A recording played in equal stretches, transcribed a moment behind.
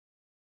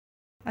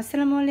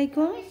আসসালামু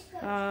আলাইকুম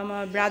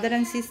আমার ব্রাদার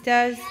অ্যান্ড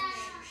সিস্টার্স,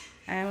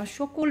 আমার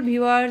সকল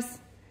ভিউয়ার্স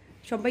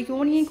সবাইকে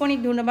অনেক অনেক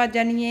ধন্যবাদ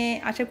জানিয়ে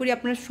আশা করি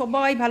আপনারা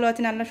সবাই ভালো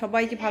আছেন। আল্লাহ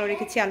সবাইকে ভালো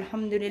রেখেছি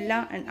আলহামদুলিল্লাহ।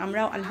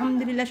 আমরাও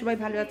আলহামদুলিল্লাহ সবাই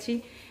ভালো আছি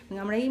এবং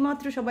আমরা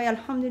এইমাত্র সবাই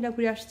আলহামদুলিল্লাহ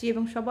ঘুরে আসছি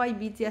এবং সবাই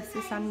বিজি আসছে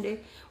Sunday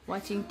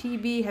watching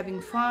TV, having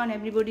fun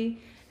everybody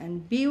and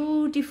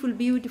beautiful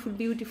beautiful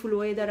beautiful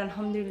weather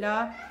আলহামদুলিল্লাহ।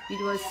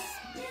 ইট ওয়াজ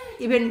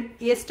ইভেন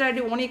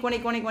ইয়েস্টারডে অনেক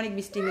অনেক অনেক অনেক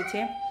বৃষ্টি হয়েছে,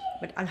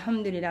 বাট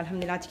আলহামদুলিল্লাহ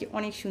আলহামদুলিল্লাহ আজকে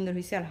অনেক সুন্দর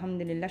হয়েছে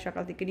আলহামদুলিল্লাহ,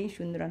 সকাল থেকে নিয়ে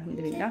সুন্দর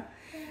আলহামদুলিল্লাহ।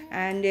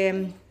 অ্যান্ড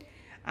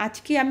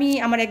আজকে আমি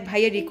আমার এক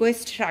ভাইয়ের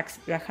রিকোয়েস্ট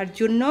রাখার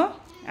জন্য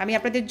আমি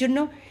আপনাদের জন্য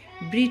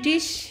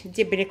ব্রিটিশ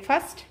যে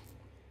ব্রেকফাস্ট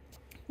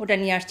ওটা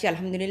নিয়ে আসছি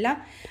আলহামদুলিল্লাহ।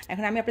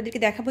 এখন আমি আপনাদেরকে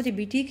দেখাবো যে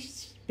ব্রিটিশ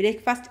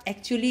ব্রেকফাস্ট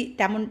অ্যাকচুয়ালি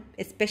তেমন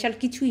স্পেশাল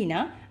কিছুই না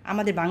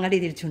আমাদের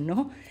বাঙালিদের জন্য,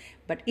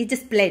 বাট ইট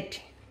জাস্ট প্লেট।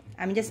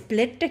 আমি জাস্ট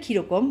প্লেটটা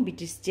কীরকম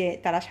ব্রিটিশ যে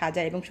তারা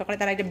সাজায় এবং সকালে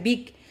তারা একটা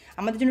বিগ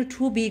আমাদের জন্য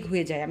টু বিগ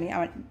হয়ে যায়।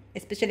 আমার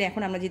স্পেশালি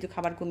এখন আমরা যেহেতু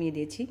খাবার কমিয়ে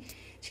দিয়েছি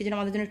সেই জন্য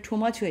আমাদের জন্য টু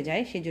মাচ হয়ে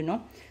যায়, সেই জন্য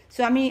সো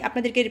আমি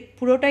আপনাদেরকে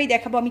পুরোটাই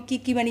দেখাবো আমি কী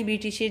কী মানে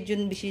ব্রিটিশের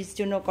জন্য বিশেষ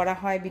জন্য করা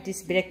হয়, ব্রিটিশ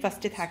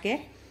ব্রেকফাস্টে থাকে।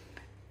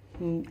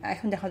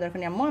 এখন দেখা দরকার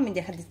নেই আম্মু, আমি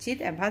দেখা দিচ্ছি।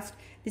 First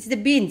this is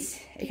the beans,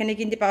 এখানে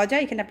কিনতে পাওয়া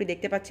যায়, এখানে আপনি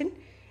দেখতে পাচ্ছেন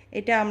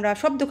এটা আমরা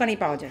সব দোকানেই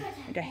পাওয়া যায়।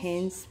 এটা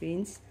Haynes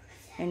beans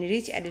and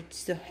rich added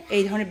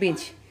এই ধরনের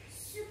বিনস।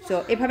 সো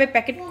এভাবে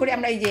প্যাকেট করে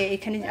আমরা এই যে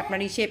এখানে আপনার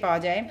ইসে পাওয়া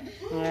যায়,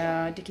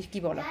 এটাকে কী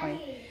বলা হয়,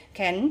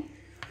 ক্যান।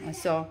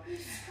 সো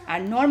আর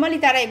নর্মালি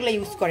তারা এগুলো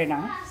ইউজ করে না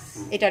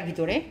এটার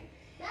ভিতরে,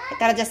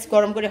 তারা জাস্ট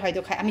গরম করে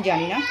হয়তো খায়, আমি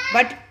জানি না।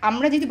 বাট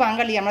আমরা যেহেতু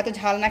বাঙালি আমরা তো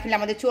ঝাল না খেলে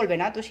আমাদের চলবে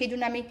না, তো সেই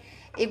জন্য আমি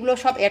এগুলো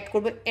সব অ্যাড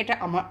করবো। এটা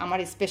আমার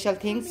স্পেশাল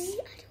থিংস।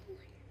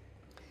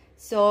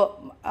 সো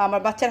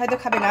আমার বাচ্চারা হয়তো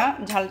খাবে না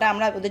ঝালটা,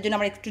 আমরা ওদের জন্য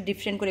আমরা একটু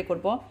ডিফারেন্ট করে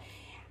করব।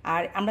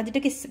 আর আমরা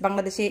যেটাকে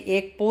বাংলাদেশে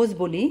এগ পোজ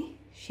বলি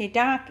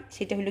সেটা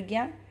হলো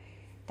গিয়া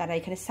তারা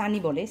এখানে সানি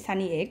বলে,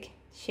 সানি এগ,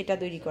 সেটা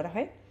তৈরি করা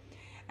হয়।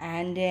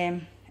 অ্যান্ড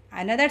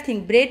অ্যানাদার থিং,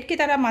 ব্রেডকে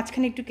তারা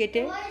মাঝখানে একটু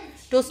কেটে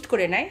টোস্ট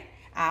করে নেয়,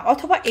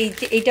 অথবা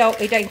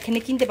এটা এখানে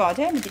কিনতে পাওয়া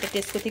যায়। আমি যেটা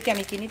টেস্কো থেকে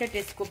আমি কিনি, এটা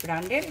টেস্কো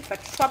ব্র্যান্ডের,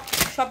 বাট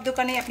সব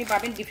দোকানে আপনি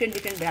পাবেন ডিফারেন্ট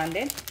ডিফারেন্ট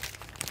ব্র্যান্ডের।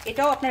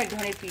 এটাও আপনার এক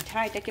ধরনের পিঠা,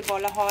 এটাকে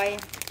বলা হয়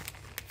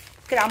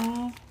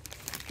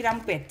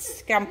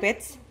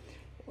ক্রাম্পেটস।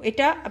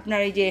 এটা আপনার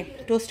এই যে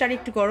টোস্টারে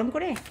একটু গরম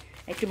করে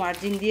একটু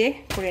মার্জিন দিয়ে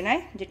করে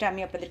নেয়, যেটা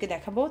আমি আপনাদেরকে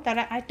দেখাবো।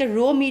 তারা একটা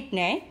রো মিট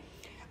নেয়,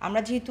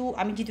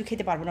 আমি যেহেতু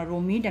খেতে পারবো না রো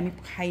মিট, আমি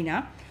খাই না।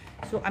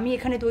 সো আমি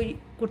এখানে তৈরি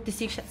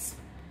করতেছি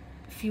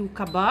few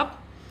kebab,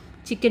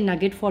 chicken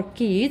nugget for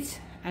kids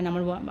and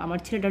আমার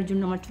ছেলেটার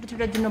জন্য, আমার ছোটো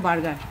ছেলেটার জন্য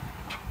বার্গার।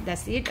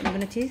 That's it. আমি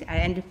বানাচ্ছি।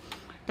 অ্যান্ড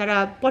তারা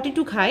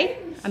পটেটো খায়,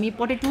 আমি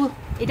পটেটো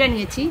এটা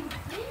নিয়েছি,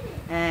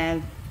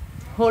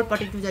 হোল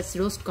পটেটো জাস্ট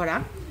রোস্ট করা।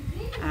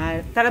 আর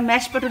তারা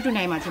ম্যাশ পটেটো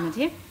নেয় মাঝে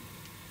মাঝে,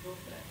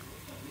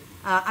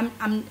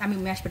 আমি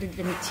ম্যাশ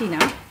পটেটোটা নিচ্ছি না,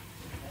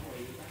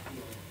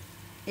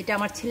 এটা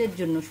আমার ছেলের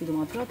জন্য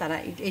শুধুমাত্র। তারা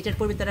এটার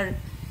পরে তারা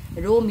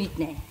রো মিট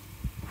নেয়।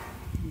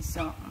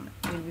 So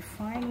will be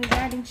fine with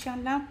that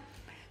ইনশাল্লাহ।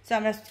 সো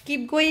আমরা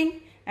কিপ গোয়িং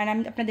অ্যান্ড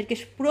আমি আপনাদেরকে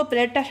পুরো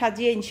প্লেটটা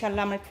সাজিয়ে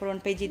ইনশাল্লাহ আমরা ফ্রন্ট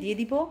পেজে দিয়ে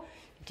দিব,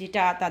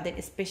 যেটা তাদের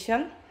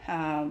special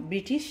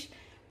British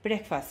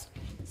breakfast.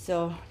 So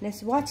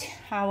let's watch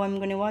how I am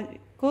gonna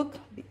cook.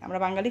 আমরা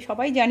বাঙালি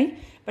সবাই জানি,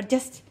 বাট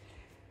জাস্ট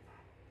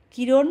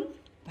কিরণ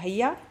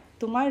ভাইয়া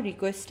তোমার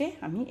রিকোয়েস্টে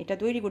আমি এটা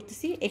তৈরি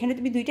করতেছি। এখানে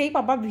তুমি দুইটাই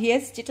পাবা,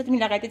 ভিএস যেটা তুমি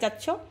লাগাইতে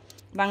চাচ্ছ,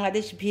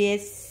 বাংলাদেশ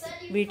ভিএস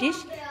ব্রিটিশ,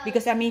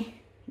 বিকজ আমি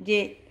যে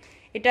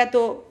এটা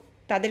তো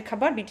তাদের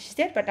খাবার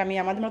ব্রিটিশদের, বাট আমি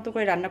আমাদের মতো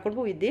করে রান্না করবো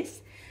উইথ দিস।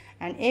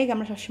 অ্যান্ড এগ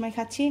আমরা সবসময়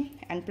খাচ্ছি,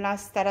 অ্যান্ড প্লাস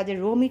তারা যে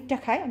রো মিটটা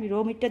খায়, আমি রো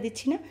মিটটা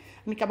দিচ্ছি না,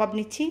 আমি কাবাব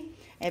নিচ্ছি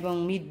এবং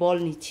মিট বল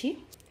নিচ্ছি।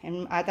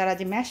 আর তারা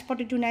যে ম্যাশ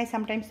পটেটো নেয়,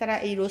 সামটাইমস তারা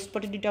এই রোস্ট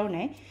পটেটোটাও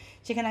নেয়,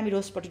 সেখানে আমি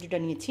রোস্ট পটেটোটা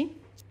নিয়েছি।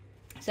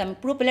 সো আমি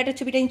পুরো প্লেটের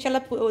ছবিটা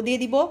ইনশাল্লাহ দিয়ে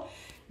দিব।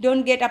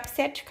 ডোন্ট গেট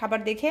আপসেট খাবার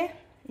দেখে।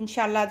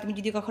 ইনশাআল্লাহ তুমি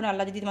যদি কখনো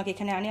আল্লাহ যদি তোমাকে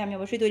এখানে আনে, আমি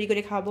অবশ্যই তৈরি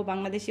করে খাওয়াবো।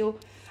 বাংলাদেশেও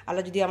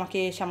আল্লাহ যদি আমাকে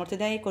সামর্থ্য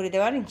দেয় করে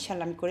দেওয়ার,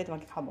 ইনশাআল্লাহ আমি করে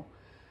তোমাকে খাবো।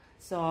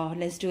 So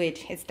let's do it,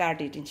 start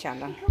it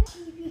ইনশাআল্লাহ।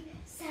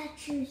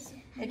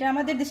 এটা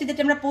আমাদের দেশে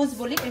যেটা আমরা পোজ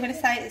বলি, এখানে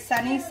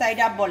সানি সাইড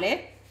আপ বলে,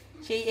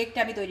 সেই এগটা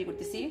আমি তৈরি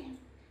করতেছি।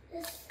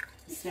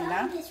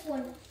 বিসমিল্লাহ।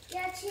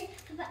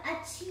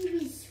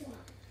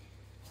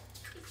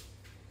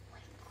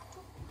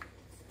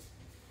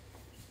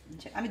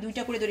 আমি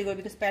দুইটা করে তৈরি করবো,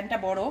 বিকজ প্যানটা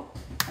বড়,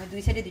 আমি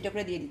দুই সাইডে দুইটা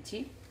করে দিয়ে দিচ্ছি।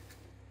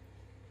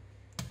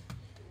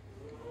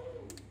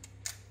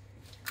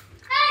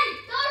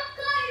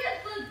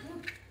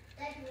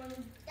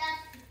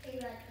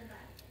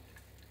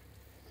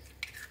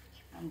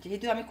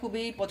 যেহেতু আমি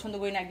খুবই পছন্দ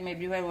করি না একদম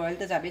এভরিওয়ার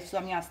অয়েলটা যাবে, সো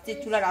আমি আস্তে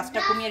চুলার আঁচটা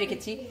কমিয়ে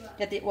রেখেছি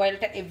যাতে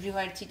অয়েলটা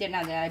এভরিওয়ার ছিটে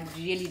না যায়। I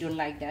really don't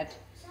like that.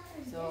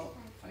 So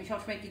আমি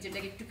সবসময়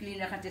কিচেনটাকে একটু ক্লিন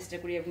রাখার চেষ্টা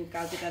করি এবং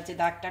কাজে কাজে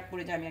দাগ টাগ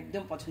করে যায় আমি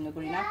একদম পছন্দ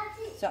করি না।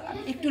 সো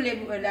আমি একটু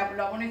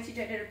লবণের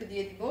ছিটা এটার একটু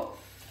দিয়ে দিব।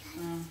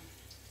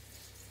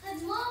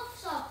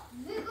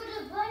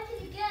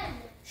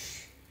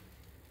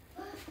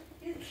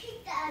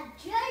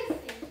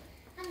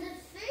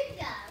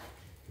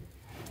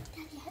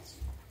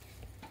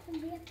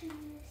 We have to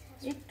use this.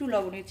 একটু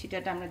লবণের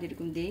ছিটাটা আমরা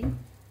যেরকম দিই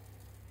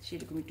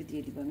সেরকম একটু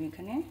দিয়ে দিব আমি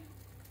এখানে।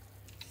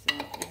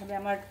 এভাবে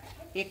আমার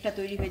এগটা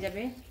তৈরি হয়ে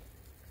যাবে।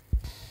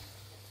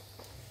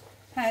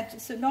 হ্যাঁ,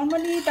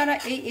 নর্মালি তারা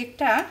এই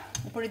এগটা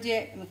উপরে যে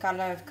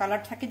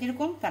কালার থাকে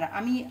যেরকম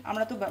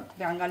আমরা তো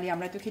বাঙালি,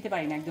 আমরা তো খেতে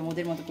পারি না একদম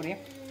ওদের মতো করে।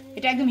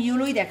 এটা একদম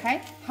ইয়েলোই দেখায়,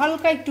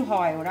 হালকা একটু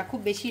হয়, ওরা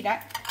খুব বেশি না,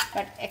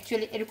 বাট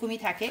অ্যাকচুয়ালি এরকমই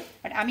থাকে।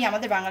 বাট আমি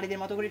আমাদের বাঙালিদের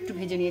মতো করে একটু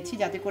ভেজে নিয়েছি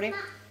যাতে করে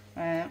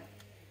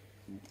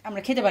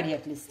আমরা খেতে পারি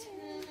অ্যাটলিস্ট।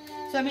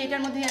 সো আমি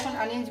এটার মধ্যে এখন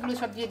অনিয়ন্সগুলো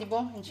সব দিয়ে দিব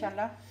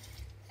ইনশাল্লাহ।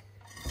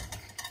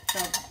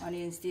 সব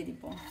অনিয়ন্স দিয়ে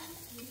দিব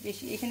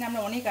বেশি। এখানে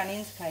আমরা অনেক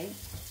অনিয়ন্স খাই,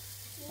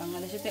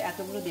 বাংলাদেশে তো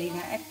এতগুলো দেই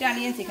না। একটা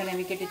অনিয়ন্স এখানে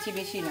আমি কেটেছি,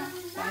 বেশি না।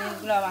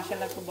 অনিয়ন্সগুলো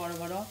মাশাআল্লাহ খুব বড়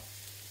বড়।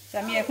 তো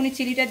আমি এখনই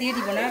চিলিটা দিয়ে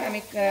দিব না, আমি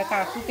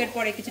কুকের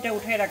পরে কিছুটা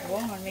উঠায় রাখবো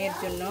আমার মেয়ের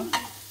জন্য।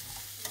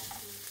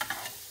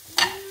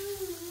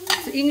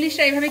 তো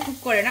ইংলিশটা এইভাবে কুক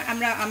করে না,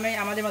 আমি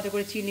আমাদের মতো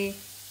করে চিলি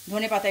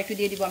ধনে পাতা একটু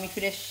দিয়ে দিব আমি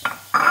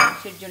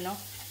ফ্রেশের জন্য।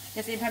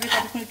 জাস্ট এইভাবে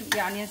কতক্ষণ একটু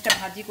অনিয়ন্সটা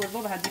ভাজি করব,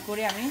 ভাজি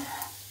করে আমি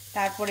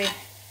তারপরে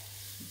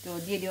তো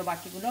দিয়ে দিব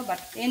বাকিগুলো। বাট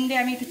এন্ডে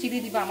আমি একটু চিলি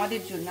দিব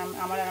আমাদের জন্য,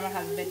 আমার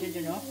হাজব্যান্ডের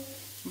জন্য।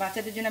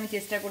 বাচ্চাদের জন্য আমি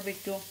চেষ্টা করবো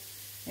একটু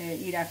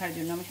রাখার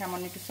জন্য। আমি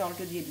সামান্য একটু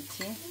সল্টও দিয়ে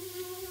দিচ্ছি।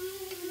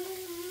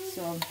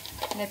 So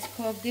let's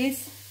cook this.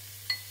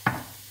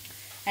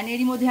 And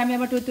এরই মধ্যে আমি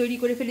আবার তৈরি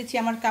করে ফেলেছি,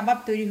 আমার কাবাব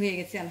তৈরি হয়ে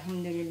গেছে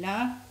আলহামদুলিল্লাহ।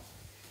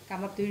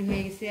 কাবাব তৈরি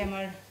হয়ে গেছে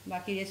আমার,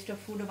 বাকি রেস্ট অফ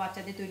ফুডও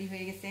বাচ্চাদের তৈরি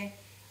হয়ে গেছে।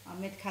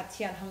 আহমেদ খাচ্ছি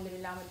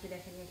আলহামদুলিল্লাহ। আমাদেরকে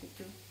দেখেন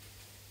একটু,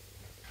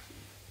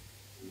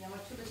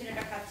 আমার ছোট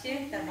ছেলেটা খাচ্ছে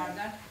তার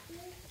বার্গার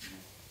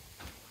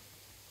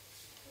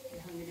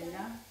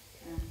আলহামদুলিল্লাহ।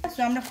 সো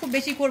আমরা খুব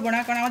বেশি করবো না,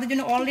 কারণ আমাদের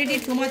জন্য অলরেডি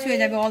টু মাচ হয়ে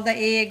যাবে, all the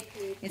egg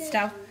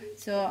staff.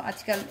 So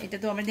আজকাল এটা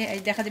তো আমাদের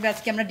দেখা যাবে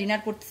আজকে আমরা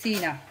ডিনার করছি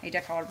না, এটা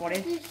খাওয়ার পরে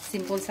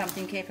সিম্পল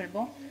সামথিং খেয়ে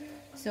ফেলবো।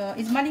 So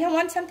is Maliha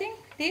want something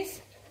please?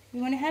 You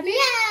want have it?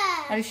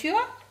 Are you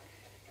sure?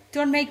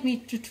 Don't make me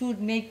to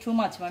make too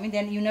much, mommy,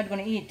 then you're not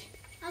going to eat.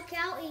 Okay,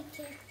 I'll eat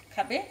it.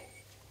 Khabe?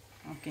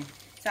 Okay.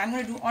 So I'm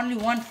going to do only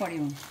one for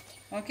you.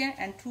 Okay?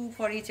 And two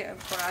for each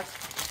for us.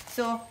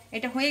 So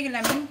এটা হয়ে গেলে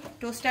আমি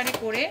টোস্টারে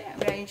করে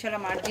আমরা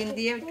ইনশাআল্লাহ margin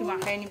দিয়ে একটু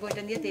মাখায় নিব,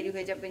 এটা দিয়ে তৈরি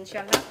হয়ে যাবে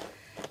ইনশাআল্লাহ।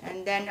 And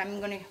then I'm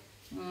going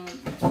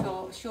to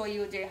show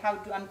you how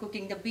I'm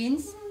cooking the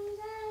beans.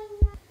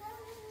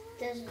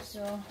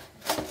 So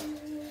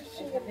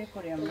এভাবে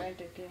করে আমরা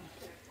এটাকে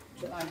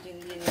মার্জিন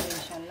দিয়ে নেব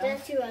ইনশাআল্লাহ।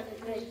 That's you had a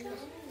great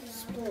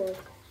spoon.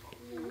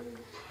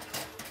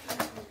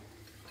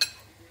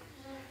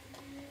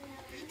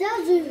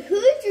 That's a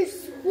huge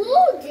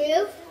spoon,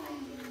 Dave.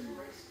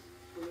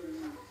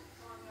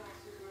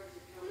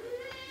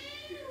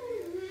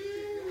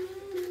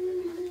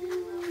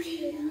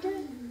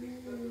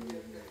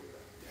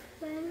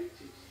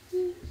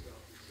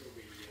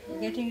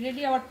 Getting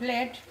ready our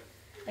plate.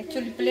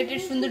 Actually প্লেটের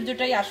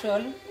সৌন্দর্যটাই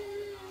আসল,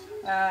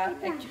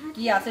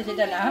 কি আছে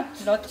সেটা না।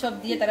 লচ্ছপ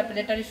দিয়ে তারা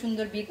প্লেটারে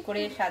সুন্দর বিগ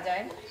করে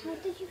সাজায়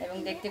এবং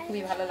দেখতে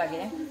খুবই ভালো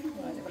লাগে,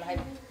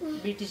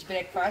 ব্রিটিশ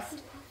ব্রেকফাস্ট।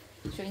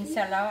 সো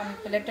ইনশাআল্লাহ আমি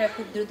প্লেটটা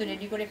খুব দ্রুত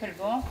রেডি করে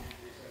ফেলবো।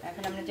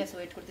 এখন আমরা জাস্ট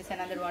ওয়েট করতেছি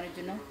আমাদের ওয়ানের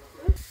জন্য।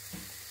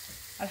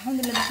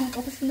 আলহামদুলিল্লাহ দেখুন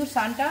কত সুন্দর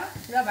সানটা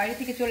পুরো বাইরে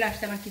থেকে চলে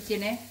আসছে আমার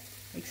কিচেনে,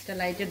 এক্সট্রা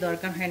লাইটের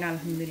দরকার হয় না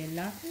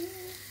আলহামদুলিল্লাহ।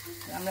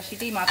 আমরা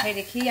সেটাই মাথায়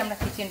রেখেই আমরা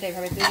কিচেনটা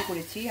এভাবে তৈরি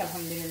করেছি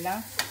আলহামদুলিল্লাহ।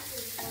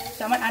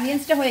 তো আমার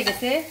অনিয়ন্সটা হয়ে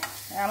গেছে,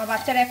 আমার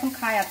বাচ্চারা এখন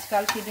খায়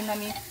আজকাল, সেই জন্য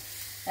আমি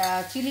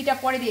চিলিটা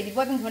পরে দিয়ে দিব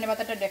এবং ধনে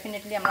পাতাটা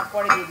ডেফিনেটলি আমরা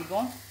পরে দিয়ে দিব।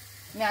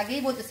 আমি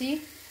আগেই বলতেছি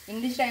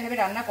ইংলিশটা এভাবে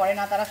রান্না করে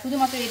না, তারা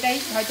শুধুমাত্র এটাই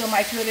হয়তো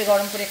মাইক্রোওয়েভে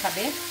গরম করে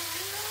খাবে,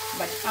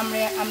 বাট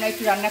আমরা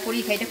একটু রান্না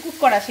করেই খাই। এটা কুক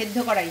করা, সেদ্ধ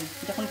করাই,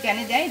 যখন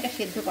ক্যানে দেয় এটা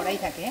সেদ্ধ করাই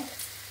থাকে।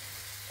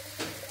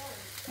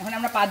 এখন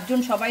আমরা 5 জন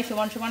সবাই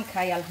সমান সমান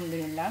খাই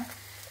আলহামদুলিল্লাহ।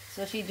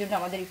 সো সেই জন্য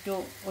আমাদের একটু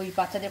ওই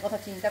বাচ্চাদের কথা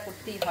চিন্তা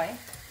করতেই হয়।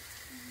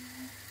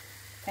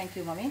 থ্যাংক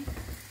ইউ মামি।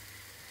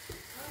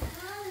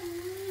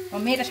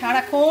 মেয়েটা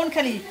সারাক্ষণ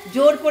খালি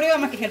জোর করেও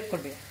আমাকে হেল্প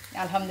করবে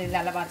আলহামদুলিল্লাহ।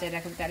 আল্লাহ বাচ্চারা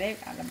এখন তারে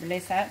আল্লাহ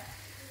ব্লেস স্যার,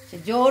 সে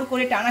জোর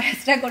করে টানা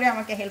হেঁচড়া করে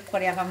আমাকে হেল্প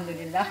করে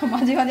আলহামদুলিল্লাহ।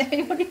 মাঝে মাঝে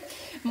আমি বলি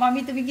মামি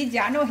তুমি কি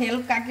জানো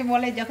হেল্প কাকে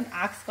বলে, যখন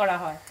আক্স করা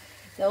হয়।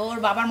 তো ওর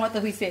বাবার মতো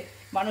হয়েছে,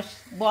 মানুষ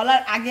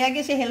বলার আগে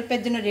আগে সে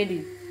হেল্পের জন্য রেডি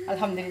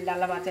আলহামদুলিল্লাহ।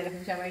 আল্লাহ বাচ্চারা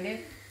এখন সবাই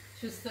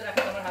সুস্থ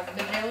রাখে, আমার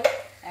হাজবেন্ডেও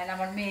অ্যান্ড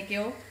আমার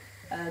মেয়েকেও,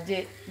 যে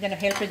যেন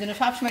হেল্পের জন্য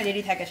সবসময়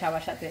রেডি থাকে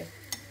সবার সাথে।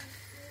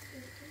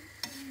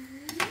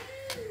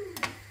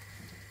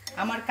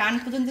 আমার কান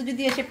পর্যন্ত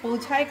যদি এসে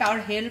পৌঁছায়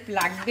কারোর হেল্প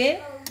লাগবে,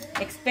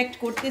 এক্সপেক্ট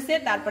করতেছে,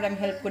 তারপরে আমি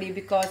হেল্প করি,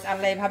 বিকজ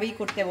আল্লাহ এভাবেই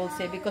করতে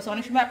বলছে। বিকজ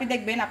অনেক সময় আপনি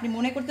দেখবেন আপনি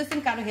মনে করতেছেন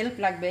কারো হেল্প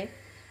লাগবে,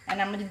 অ্যান্ড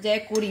আমরা যদি যাই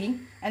করি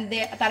অ্যান্ড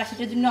তারা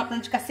সেটার জন্য আপনার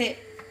কাছে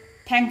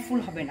থ্যাঙ্কফুল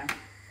হবে না।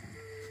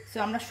 সো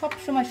আমরা সব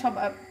সময়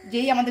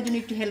যেই আমাদের জন্য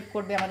একটু হেল্প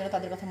করবে আমরা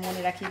তাদের কথা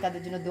মনে রাখি,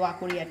 তাদের জন্য দোয়া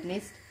করি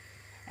অ্যাটলিস্ট,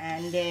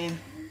 অ্যান্ড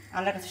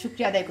আল্লাহর কাছে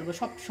শুকরিয়া আদায় করবো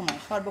সব সময়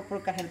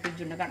সর্বপ্রকার হেল্পের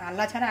জন্য, কারণ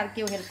আল্লাহ ছাড়া আর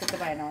কেউ হেল্প করতে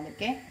পারে না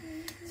আমাদেরকে।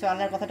 সো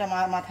আল্লাহর কথাটা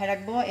মাথায়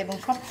রাখবো এবং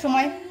সব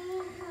সময়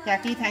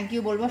যাকেই থ্যাংক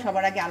ইউ বলবো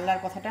সবার আগে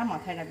আল্লাহর কথাটা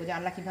মাথায় রাখবো, যে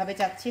আল্লাহ কীভাবে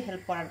চাচ্ছে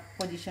হেল্প করার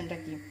পজিশনটা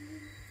কি।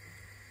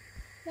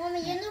 Mommy,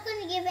 you're not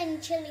going to give any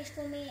chilies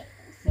for me.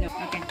 No,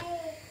 okay.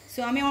 So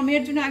আমি আমার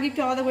মেয়ের জন্য আগে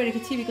একটু আলাদা করে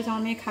রেখেছি, বিকজ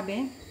আমার মেয়ে খাবে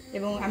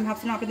এবং আমি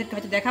ভাবছিলাম আপনাদেরকে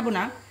হয়তো দেখাবো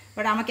না,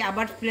 বাট আমাকে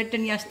আবার প্লেটটা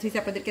নিয়ে আসতে হয়েছে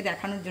আপনাদেরকে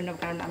দেখানোর জন্য,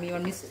 কারণ আমি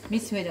আবার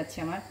মিস হয়ে যাচ্ছে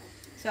আমার।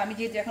 সো আমি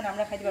যেহেতু এখন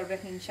আমরা খাইতে পারবো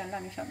এখন ইনশাল্লাহ,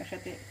 আমি সবার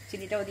সাথে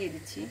চিনিটাও দিয়ে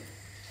দিচ্ছি।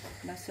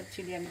 সব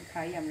চিলি আমি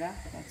খাই আমরা,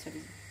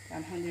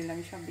 আলহামদুলিল্লাহ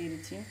আমি সব দিয়ে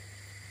দিচ্ছি।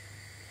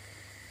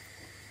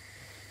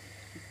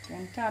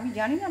 প্যানটা আমি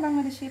জানি না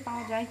বাংলাদেশে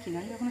পাওয়া যায় কিনা,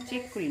 আমি এখনো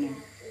চেক করি না,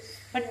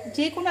 বাট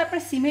যে কোনো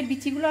আপনার সিমের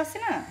বিচিগুলো আছে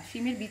না,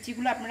 সিমের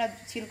বিচিগুলো আপনারা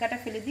ছিলকাটা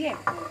ফেলে দিয়ে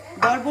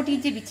বরবটির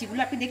যে বিচিগুলো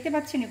আপনি দেখতে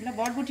পাচ্ছেন, এগুলো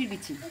বরবটির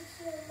বিচি,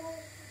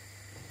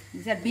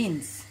 দিস আর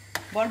বিনস,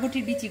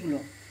 বরবটির বিচিগুলো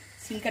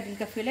ছিলকা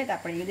টিলকা ফেলে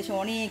তারপরে এদেশে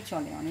অনেক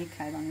চলে, অনেক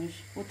খায় মানুষ,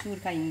 প্রচুর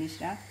খায়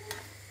ইংলিশরা।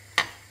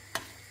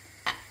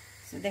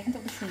 দেখেন তো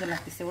কত সুন্দর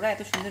লাগতেছে, ওরা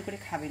এত সুন্দর করে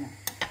খাবে না,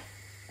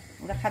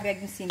 ওরা খাবে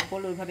একদম সিম্পল,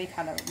 ওইভাবেই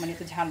খাওয়া, মানে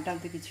তো ঝাল টাল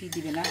তো কিছুই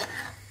দিবে না।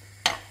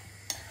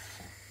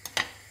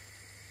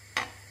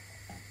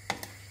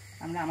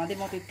 আমরা আমাদের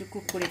মতো একটু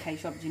কুক করে খাই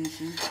সব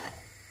জিনিসই।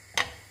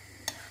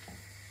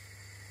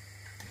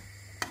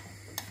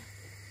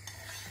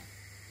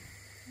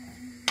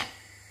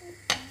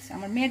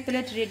 আমার মেয়ের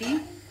প্লেট রেডি,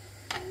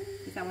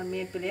 আমার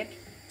মেয়ের প্লেট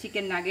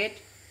চিকেন নাগেট,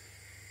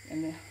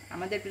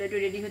 আমাদের প্লেটও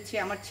রেডি হচ্ছে।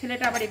 আমার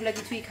ছেলেটা আবার এগুলো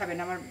কিছুই খাবে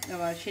না, আমার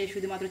সে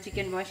শুধুমাত্র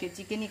চিকেন বয়, সে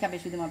চিকেনই খাবে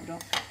শুধুমাত্র,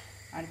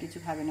 আর কিছু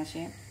খাবে না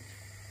সে।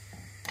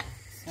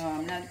 তো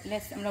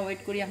আমরা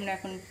ওয়েট করি, আমরা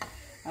এখন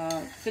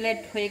প্লেট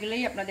হয়ে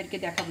গেলেই আপনাদেরকে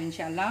দেখাবো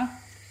ইনশাআল্লাহ।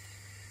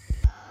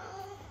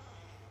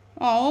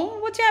 Oh,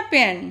 what's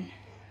happened?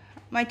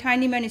 My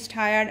tiny man is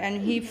tired and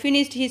he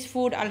finished his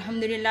food.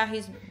 Alhamdulillah,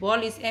 his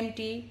bowl is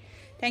empty.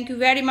 Thank you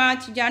very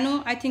much. Janu,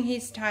 I think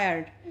he's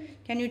tired.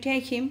 Can you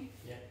take him?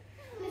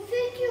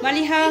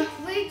 Maliha,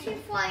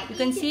 you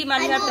can see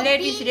Maliha's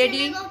plate is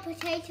ready. I got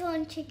potato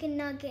and chicken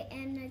nugget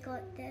and I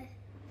got the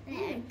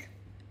egg.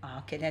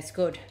 Okay, that's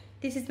good.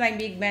 This is my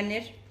big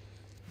man's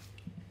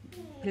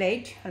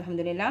plate,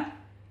 Alhamdulillah.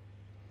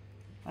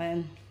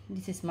 And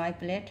this is my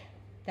plate.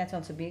 That's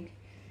also big.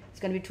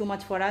 It's going to be too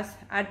much for us.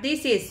 And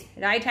this is,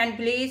 right hand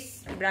please,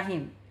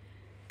 Ibrahim.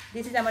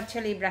 This is আমার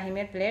ছেলে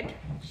ইব্রাহিমের plate,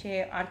 সে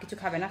আর কিছু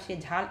খাবে না, সে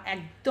ঝাল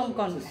একদম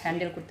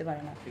handle করতে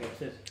পারে না,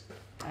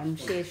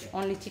 সে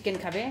অনলি চিকেন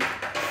খাবে।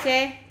 সে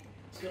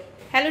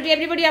হ্যালো টু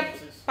এভরিবডি,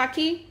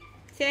 পাখি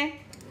সে